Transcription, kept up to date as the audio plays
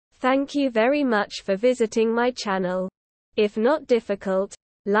Thank you very much for visiting my channel. If not difficult,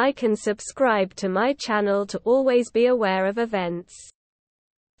 like and subscribe to my channel to always be aware of events.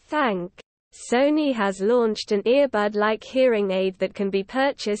 Sony has launched an earbud-like hearing aid that can be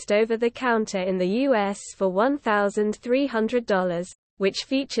purchased over the counter in the US for $1,300, which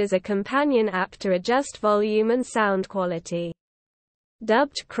features a companion app to adjust volume and sound quality.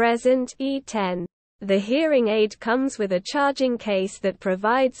 Dubbed Crescent E10, the hearing aid comes with a charging case that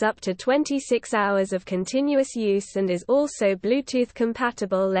provides up to 26 hours of continuous use and is also Bluetooth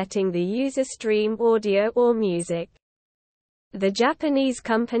compatible, letting the user stream audio or music. The Japanese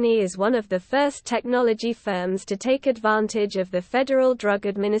company is one of the first technology firms to take advantage of the Federal Drug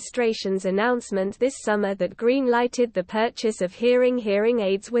Administration's announcement this summer that green-lighted the purchase of hearing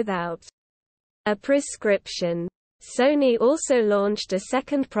aids without a prescription. Sony also launched a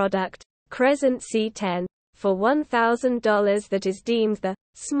second product, Crescent C10, for $1,000 that is deemed the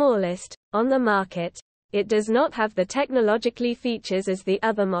smallest on the market. It does not have the technologically features as the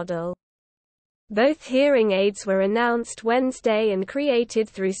other model. Both hearing aids were announced Wednesday and created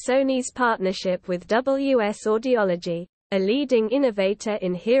through Sony's partnership with WS Audiology, a leading innovator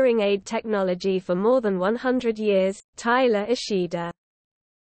in hearing aid technology for more than 100 years, Tyler Ishida,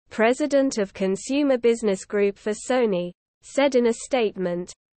 president of Consumer Business Group for Sony, said in a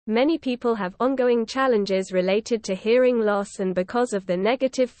statement, "Many people have ongoing challenges related to hearing loss, and because of the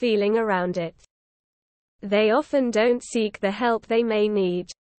negative feeling around it, they often don't seek the help they may need.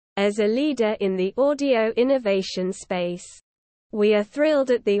 As a leader in the audio innovation space, we are thrilled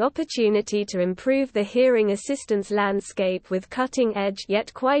at the opportunity to improve the hearing assistance landscape with cutting-edge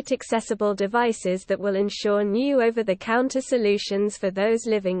yet quite accessible devices that will ensure new over-the-counter solutions for those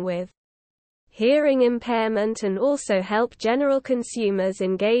living with hearing impairment and also help general consumers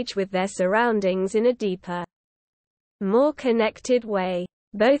engage with their surroundings in a deeper, more connected way."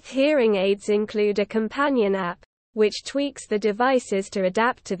 Both hearing aids include a companion app, which tweaks the devices to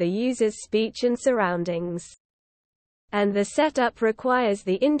adapt to the user's speech and surroundings. And the setup requires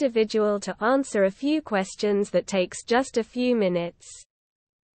the individual to answer a few questions that takes just a few minutes.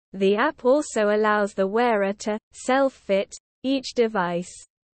 The app also allows the wearer to self-fit each device.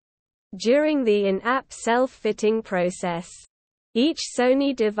 During the in-app self-fitting process, each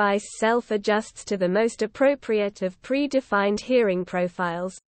Sony device self-adjusts to the most appropriate of predefined hearing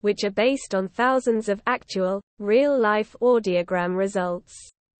profiles, which are based on thousands of actual, real-life audiogram results.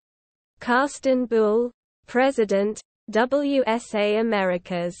 Carsten Buhl, president, WSA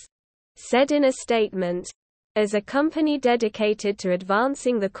Americas, said in a statement, "As a company dedicated to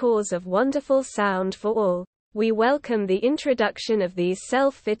advancing the cause of wonderful sound for all, we welcome the introduction of these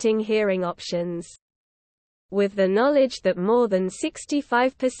self-fitting hearing options. With the knowledge that more than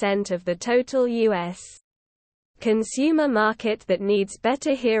 65% of the total U.S. consumer market that needs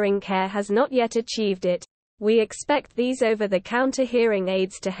better hearing care has not yet achieved it, we expect these over-the-counter hearing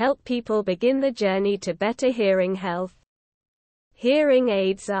aids to help people begin the journey to better hearing health." Hearing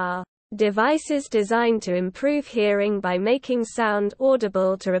aids are devices designed to improve hearing by making sound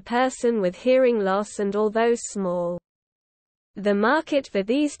audible to a person with hearing loss, and although small, the market for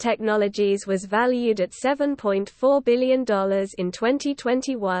these technologies was valued at $7.4 billion in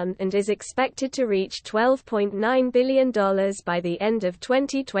 2021 and is expected to reach $12.9 billion by the end of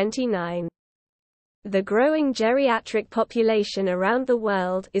 2029. The growing geriatric population around the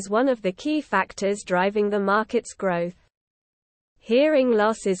world is one of the key factors driving the market's growth. Hearing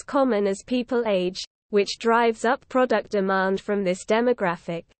loss is common as people age, which drives up product demand from this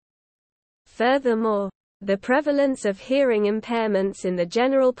demographic. Furthermore, the prevalence of hearing impairments in the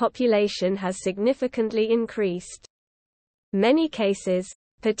general population has significantly increased. Many cases,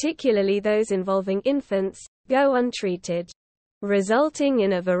 particularly those involving infants, go untreated, resulting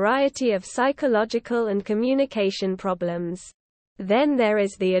in a variety of psychological and communication problems. Then there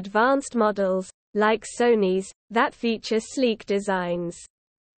is the advanced models, like Sony's, that feature sleek designs,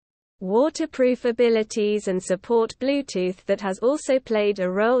 waterproof abilities and support Bluetooth that has also played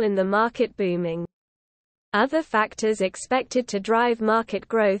a role in the market booming. Other factors expected to drive market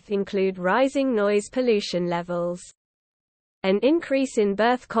growth include rising noise pollution levels, an increase in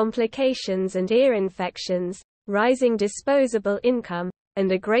birth complications and ear infections, rising disposable income, and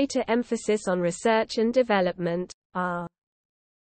a greater emphasis on research and development.